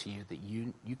whisper to you that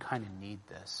you kind of need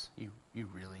this. You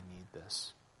really need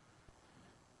this.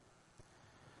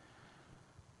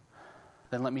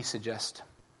 Then let me suggest,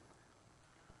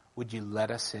 would you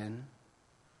let us in?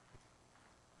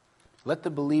 Let the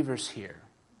believers here,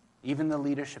 even the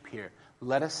leadership here,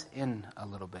 let us in a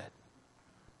little bit.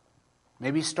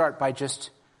 Maybe start by just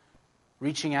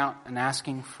reaching out and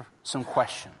asking for some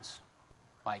questions.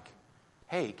 Like,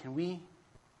 hey, can we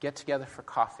get together for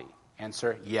coffee?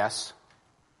 Answer, yes.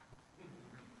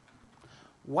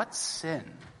 What's sin?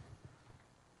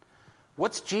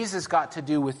 What's Jesus got to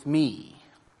do with me?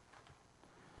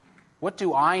 What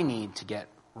do I need to get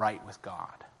right with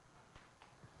God?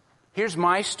 Here's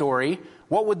my story.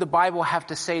 What would the Bible have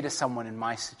to say to someone in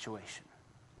my situation?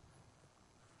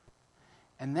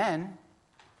 And then,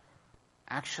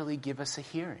 actually give us a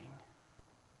hearing.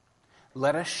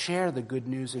 Let us share the good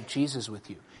news of Jesus with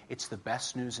you. It's the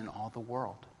best news in all the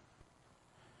world.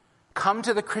 Come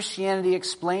to the Christianity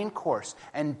Explained course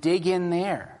and dig in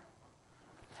there.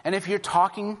 And if you're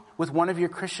talking with one of your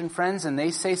Christian friends and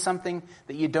they say something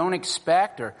that you don't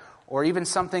expect or even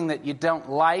something that you don't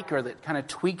like or that kind of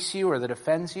tweaks you or that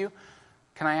offends you,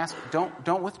 can I ask,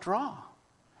 don't withdraw.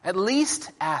 At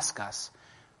least ask us,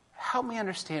 help me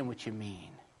understand what you mean.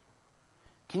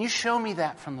 Can you show me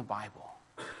that from the Bible?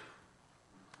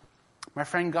 My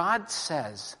friend, God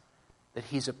says that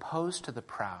he's opposed to the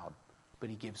proud, but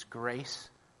he gives grace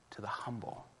to the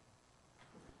humble.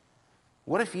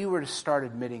 What if you were to start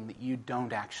admitting that you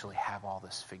don't actually have all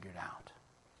this figured out?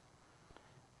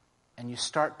 And you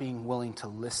start being willing to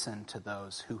listen to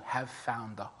those who have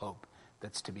found the hope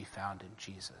that's to be found in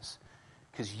Jesus.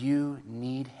 Because you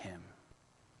need him.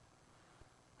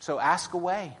 So ask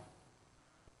away.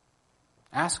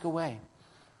 Ask away.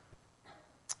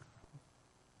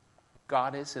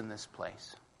 God is in this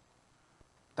place.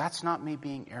 That's not me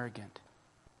being arrogant.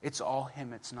 It's all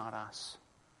him, it's not us.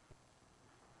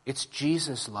 It's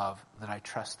Jesus' love that I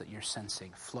trust that you're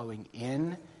sensing, flowing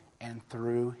in and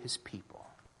through his people.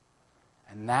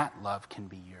 And that love can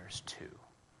be yours too,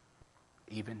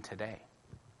 even today.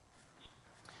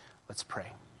 Let's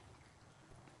pray.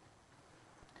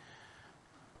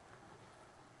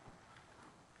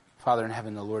 Father in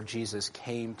heaven, the Lord Jesus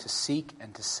came to seek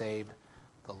and to save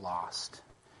the lost.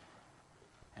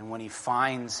 And when he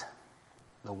finds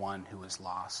the one who is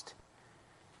lost,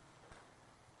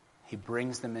 he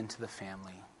brings them into the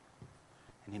family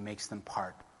and he makes them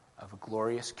part of a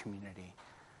glorious community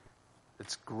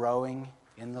that's growing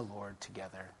in the Lord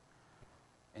together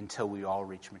until we all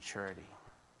reach maturity.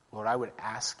 Lord, I would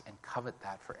ask and covet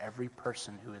that for every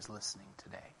person who is listening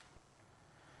today.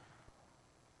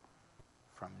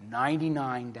 From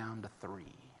 99 down to 3.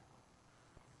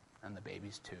 And the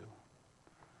babies too.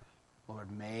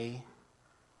 Lord, may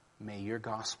your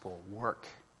gospel work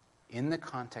in the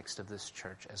context of this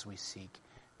church as we seek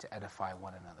to edify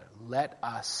one another. Let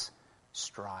us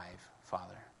strive,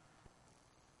 Father,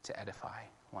 to edify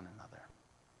one another.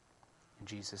 In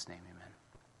Jesus' name, amen.